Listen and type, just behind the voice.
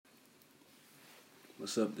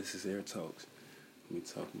What's up? This is Air Talks. We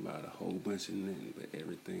talking about a whole bunch of nothing but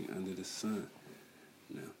everything under the sun.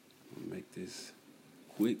 Now, I'm gonna make this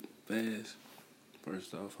quick, fast.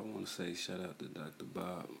 First off, I want to say shout out to Dr.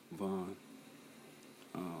 Bob Vaughn.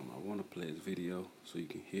 I want to play his video so you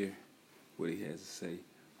can hear what he has to say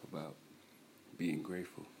about being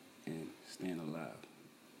grateful and staying alive.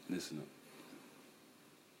 Listen up.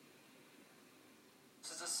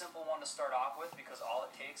 This is a simple one to start off with because all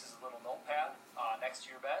it takes is a little notepad next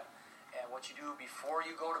to your bed. And what you do before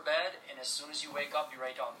you go to bed and as soon as you wake up, you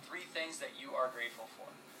write down 3 things that you are grateful for.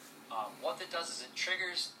 What that does is it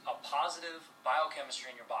triggers a positive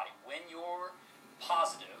biochemistry in your body. When you're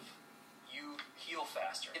positive, you heal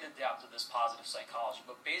faster. Get adapt to this positive psychology.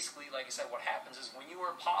 But basically, like I said, what happens is when you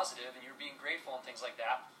are positive and you're being grateful and things like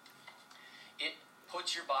that, it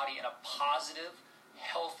puts your body in a positive,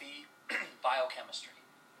 healthy biochemistry.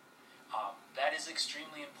 That is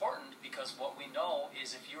extremely important because what we know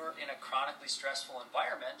is if you're in a chronically stressful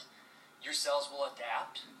environment, your cells will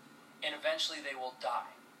adapt and eventually they will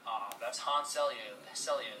die. That's Hans Selye, the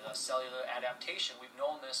cellular adaptation. We've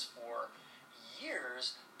known this for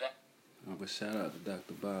years. But shout out to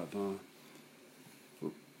Dr. Bob Vaughn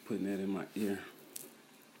for putting that in my ear.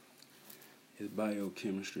 His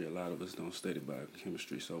biochemistry, a lot of us don't study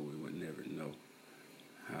biochemistry, so we would never know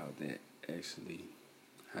how that actually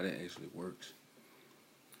works.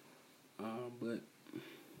 But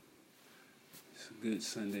it's a good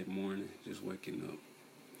Sunday morning, just waking up.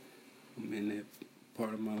 I'm in that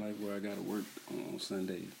part of my life where I gotta work on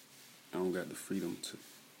Sundays. I don't got the freedom to,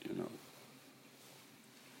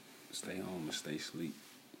 stay home and stay asleep.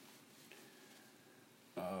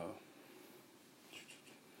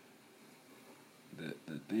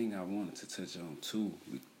 The thing I wanted to touch on too,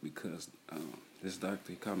 because this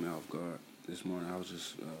doctor caught me off guard this morning. I was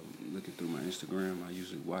just looking through my Instagram. I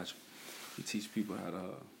usually watch. He teach people how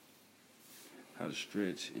to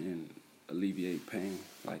stretch and alleviate pain,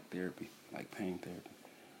 like therapy, like pain therapy.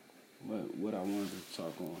 But what I wanted to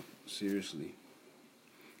talk on seriously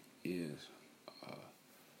is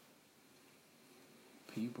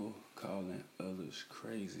people calling others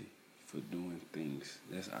crazy for doing things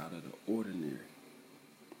that's out of the ordinary.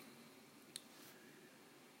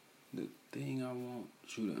 The thing I want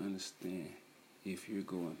you to understand, if you're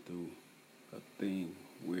going through a thing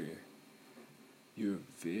where you're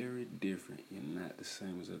very different, you're not the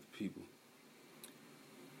same as other people,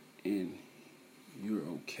 and you're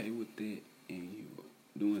okay with that, and you're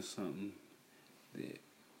doing something that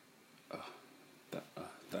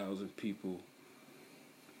 1,000 people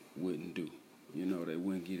wouldn't do. They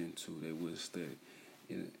wouldn't get into, they wouldn't study,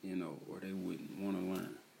 or they wouldn't want to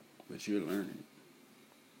learn. But you're learning.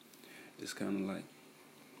 It's kind of like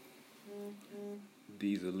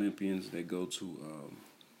these Olympians that go to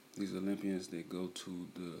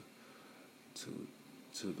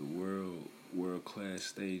the world class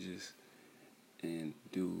stages and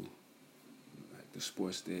do like the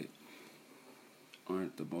sports that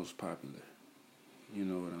aren't the most popular. You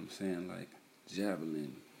know what I'm saying? Like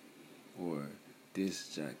javelin or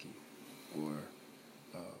disc jockey or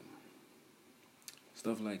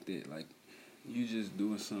stuff like that. Like you just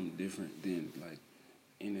doing something different than like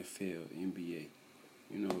NFL, NBA.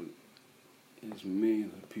 There's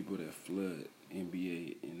millions of people that flood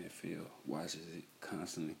NBA, NFL, watches it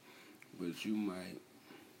constantly. But you might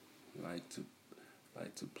like to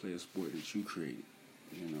play a sport that you created.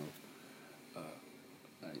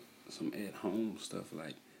 Like some at-home stuff,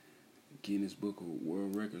 like Guinness Book of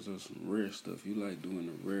World Records or some rare stuff. You like doing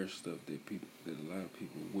the rare stuff that a lot of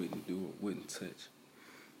people wouldn't do or wouldn't touch.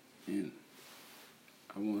 And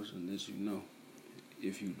I want to let you know,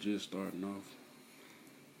 if you just starting off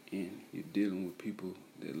and you're dealing with people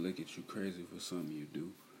that look at you crazy for something you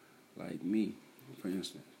do, like me, for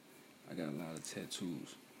instance, I got a lot of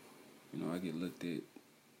tattoos. I get looked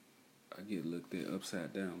at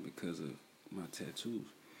upside down because of my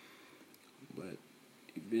tattoos. But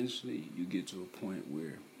eventually you get to a point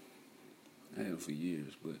where, I had them for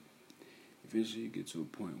years, but eventually you get to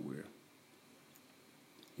a point where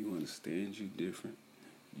you understand you different,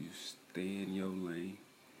 you stay in your lane,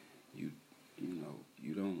 you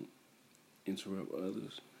don't interrupt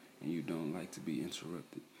others, and you don't like to be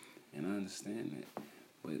interrupted. And I understand that,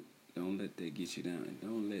 but don't let that get you down, and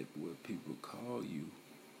don't let what people call you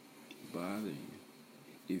bother you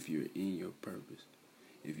if you're in your purpose.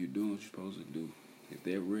 If you're doing what you're supposed to do, if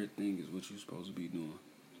that rare thing is what you're supposed to be doing,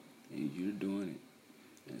 and you're doing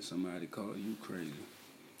it, and somebody call you crazy,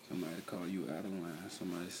 somebody call you out of line,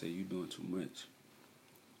 somebody say you're doing too much,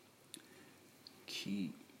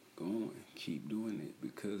 keep going, keep doing it,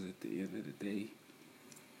 because at the end of the day,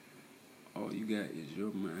 all you got is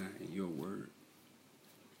your mind and your word.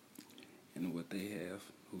 And what they have,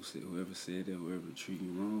 whoever said that, whoever treated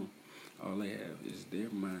you wrong, all they have is their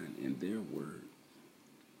mind and their word.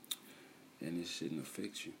 And it shouldn't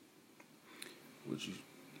affect you. What you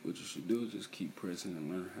should do is just keep pressing and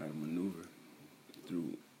learn how to maneuver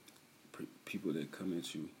through people that come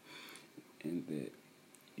at you and that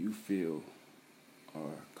you feel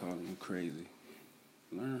are calling you crazy.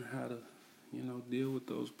 Learn how to, deal with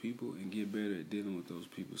those people and get better at dealing with those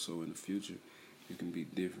people so in the future you can be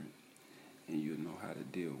different and you'll know how to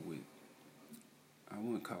deal with, I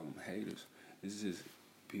wouldn't call them haters. It's just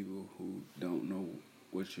people who don't know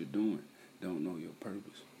what you're doing, don't know your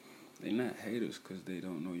purpose. They're not haters because they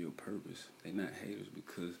don't know your purpose. They're not haters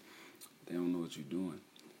because they don't know what you're doing.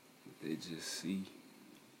 They just see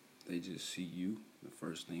you. The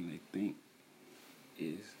first thing they think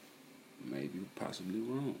is maybe possibly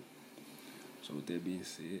wrong. So with that being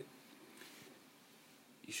said,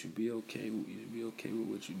 you should be okay. You should be okay with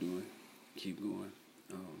what you're doing. Keep going.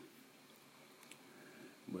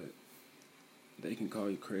 But they can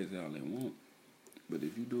call you crazy all they want. But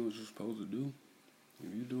if you're doing what you're supposed to do,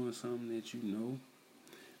 if you're doing something that you know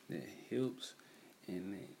that helps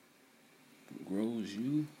and that grows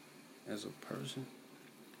you as a person,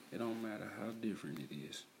 it don't matter how different it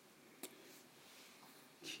is.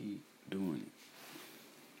 Keep doing it.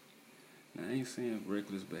 Now, I ain't saying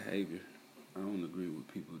reckless behavior. I don't agree with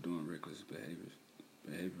people doing reckless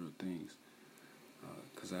behavioral things,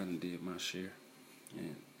 because I done did my share,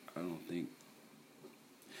 and I don't think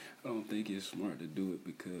it's smart to do it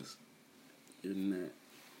because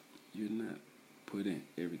you're not putting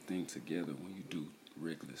everything together when you do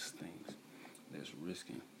reckless things. That's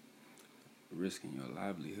risking your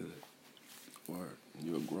livelihood or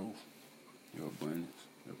your growth, your abundance,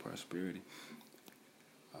 your prosperity.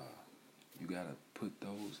 You gotta put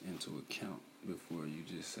those into account before you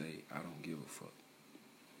just say, I don't give a fuck.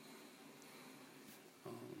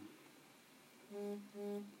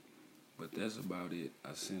 But that's about it.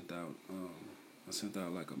 I sent out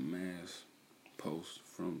like a mass post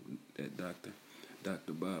from that Dr.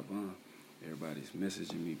 Bob Vaughn. Everybody's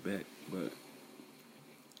messaging me back, but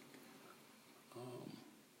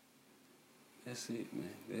that's it,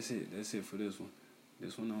 man. That's it for this one.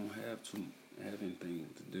 This one don't have anything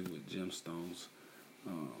to do with gemstones.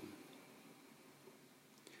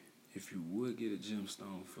 If you would get a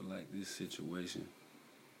gemstone for like this situation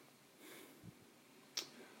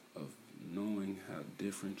of knowing how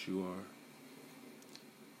different you are,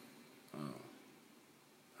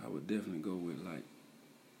 I would definitely go with like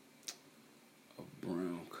a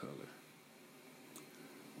brown color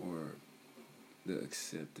or the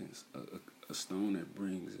acceptance, a stone that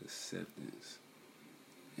brings acceptance,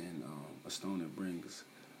 and a stone that brings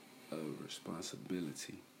a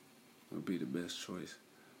responsibility would be the best choice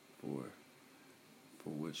for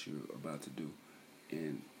what you're about to do.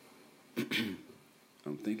 And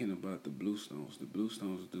I'm thinking about the blue stones. The blue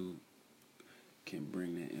stones can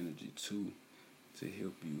bring that energy too, to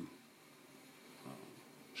help you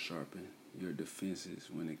sharpen your defenses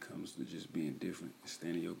when it comes to just being different,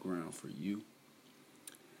 standing your ground for you.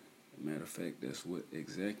 Matter of fact, that's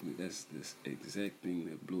this exact thing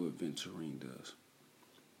that blue aventurine does.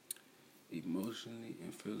 Emotionally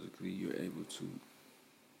and physically, you're able to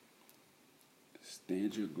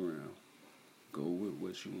stand your ground, go with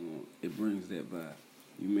what you want. It brings that vibe.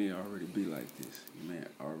 You may already be like this. You may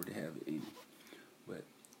already have it in you, but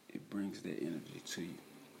it brings that energy to you,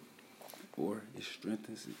 or it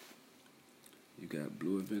strengthens it. You got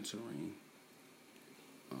blue aventurine.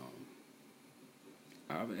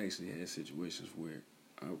 I've actually had situations where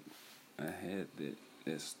I had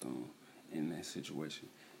that stone in that situation,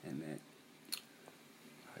 and that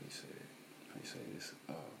how you say this,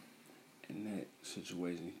 and that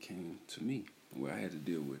situation came to me where I had to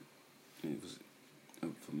deal with. And it was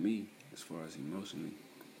for me, as far as emotionally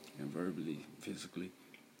and verbally, physically,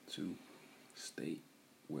 to state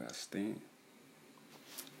where I stand.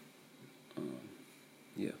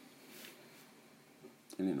 Yeah.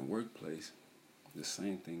 And in the workplace, the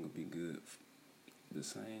same thing would be good. The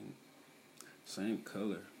same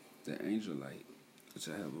color, the angel light, which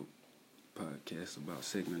I have a podcast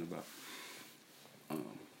segment about.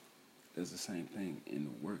 There's the same thing in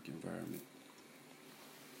the work environment.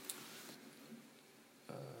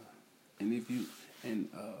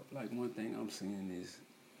 Like one thing I'm seeing is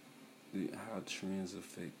how trends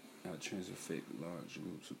affect large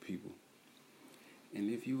groups of people. And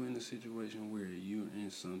if you're in a situation where you're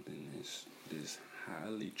in something that's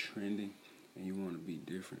highly trending and you want to be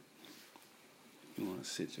different, you want to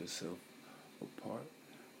set yourself apart,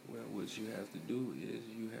 Well, what you have to do is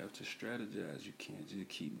you have to strategize. You can't just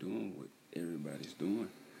keep doing what everybody's doing,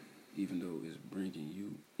 even though it's bringing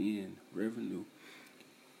you in revenue.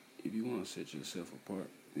 If you want to set yourself apart,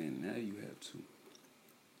 then now you have to.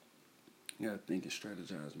 You got to think and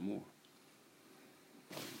strategize more.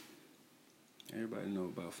 Everybody know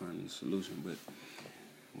about finding a solution, but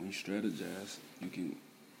when you strategize, you can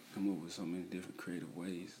come up with so many different creative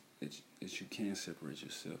ways that you can separate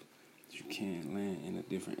yourself, that you can land in a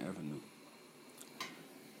different avenue.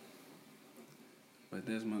 But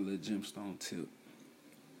that's my little gemstone tip.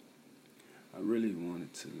 I really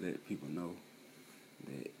wanted to let people know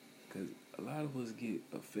that, because a lot of us get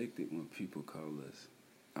affected when people call us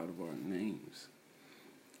out of our names.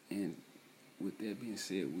 And with that being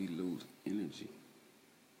said, we lose energy.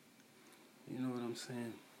 You know what I'm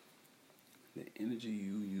saying? The energy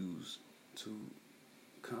you use to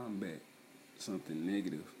combat something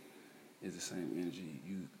negative is the same energy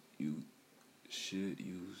you should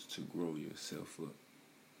use to grow yourself up.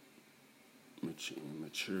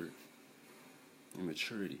 Maturity.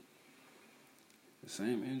 The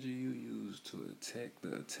same energy you use to attack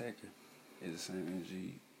the attacker is the same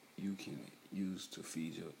energy you can use to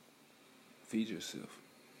feed yourself.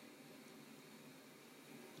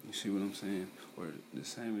 You see what I'm saying? Or the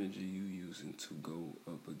same energy you using to go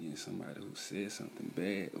up against somebody who said something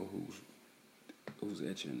bad or who's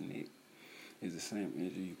at your neck is the same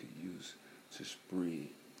energy you could use to spread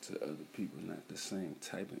to other people. Not the same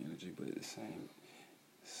type of energy, but the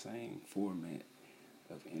same format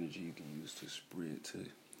of energy you can use to spread to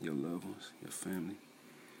your loved ones, your family,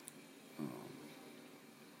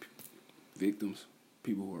 victims,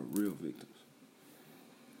 people who are real victims.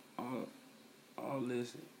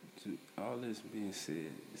 All this being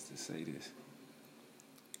said is to say this: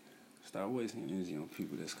 stop wasting energy on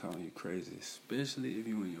people that's calling you crazy, especially if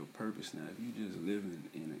you're in your purpose now. If you just living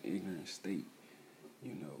in an ignorant state,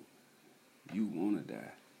 you want to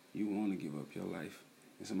die, you want to give up your life,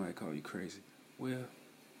 and somebody call you crazy, well,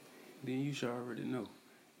 then you should already know.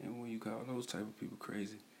 And when you call those type of people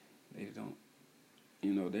crazy, they don't,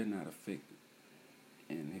 they're not affected.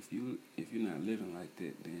 And if you're not living like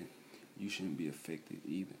that, then you shouldn't be affected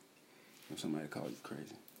either if somebody calls you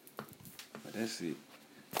crazy. But that's it.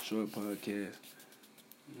 Short podcast.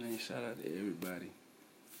 Man, shout out to everybody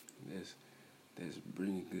that's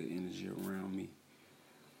bringing good energy around me.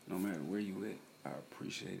 No matter where you at, I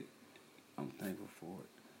appreciate it. I'm thankful for it.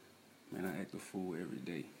 Man, I act a fool every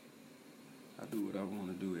day. I do what I want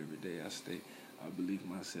to do every day. I believe in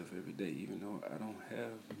myself every day, even though I don't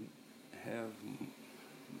have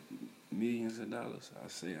millions of dollars. I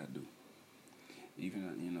say I do. Even,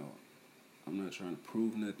 I'm not trying to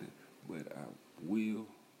prove nothing, but I will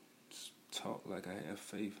talk like I have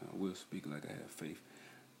faith. I will speak like I have faith.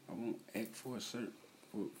 I won't act for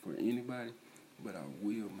anybody, but I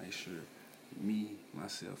will make sure me,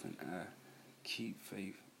 myself, and I keep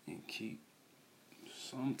faith and keep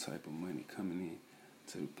some type of money coming in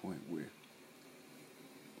to the point where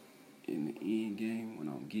in the end game, when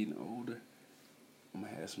I'm getting older, I'm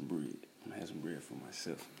going to have some bread. I'm going to have some bread for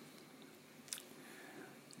myself.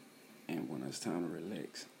 And when it's time to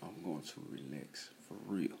relax, I'm going to relax for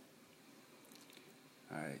real.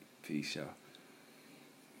 All right, peace, y'all.